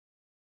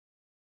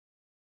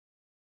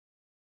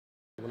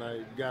When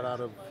I got out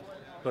of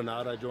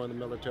Planada, I joined the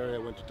military. I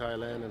went to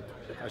Thailand and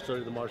I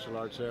studied the martial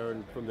arts there,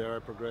 and from there I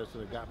progressed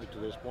and it got me to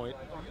this point.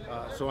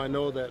 So I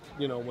know that,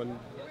 when,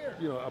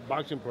 a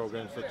boxing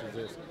program such as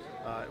this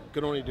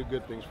could only do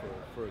good things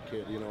for a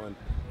kid, and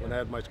when I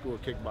had my school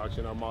of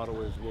kickboxing, our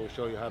motto is we'll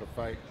show you how to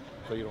fight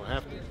so you don't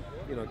have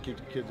to, keep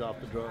the kids off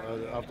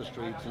the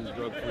streets and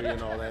drug free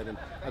and all that. And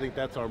I think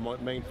that's our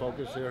main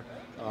focus here.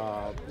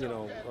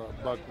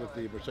 Buck with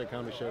the Merced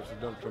County Sheriff has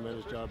done a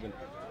tremendous job in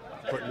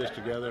putting this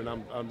together, and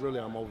I'm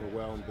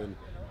overwhelmed, and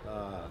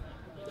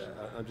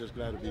I'm just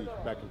glad to be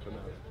back in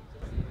Planada.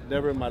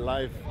 Never in my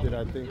life did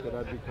I think that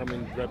I'd be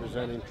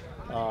representing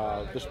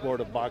the sport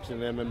of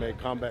boxing and MMA,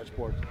 combat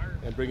sports,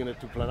 and bringing it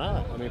to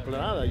Planada. I mean,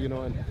 Planada,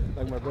 and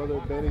like my brother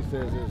Benny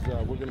says, is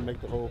we're going to make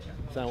the whole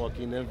San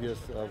Joaquin envious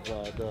of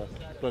the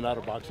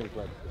Planada Boxing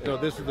Club.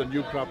 This is a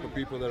new crop of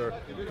people that are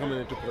coming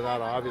into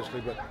Planada,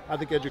 obviously, but I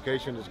think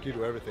education is key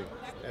to everything.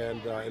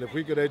 And if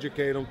we could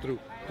educate them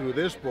through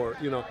this sport,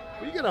 you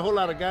get a whole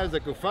lot of guys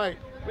that could fight.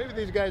 Maybe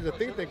these guys that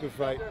think they could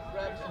fight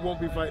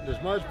won't be fighting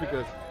as much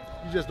because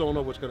you just don't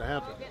know what's going to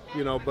happen,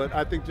 but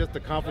I think just the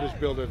confidence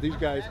builder of these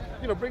guys,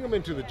 bring them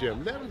into the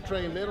gym, let them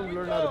train, let them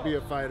learn how to be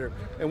a fighter.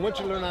 And once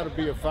you learn how to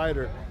be a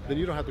fighter, then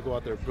you don't have to go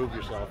out there and prove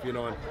yourself, and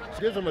it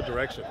gives them a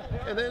direction.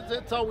 And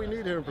that's all we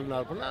need here in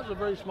Planada. Planada's a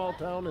very small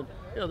town, and,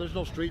 there's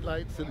no street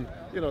lights, and,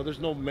 there's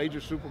no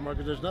major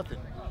supermarkets, there's nothing,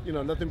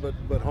 nothing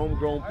but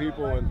homegrown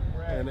people.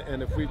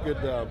 And if we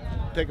could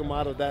take them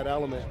out of that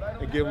element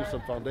and give them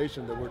some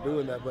foundation, that we're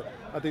doing that. But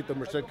I think the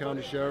Merced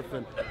County Sheriff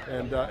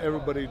and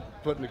everybody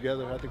putting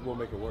together, I think we'll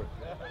make it work.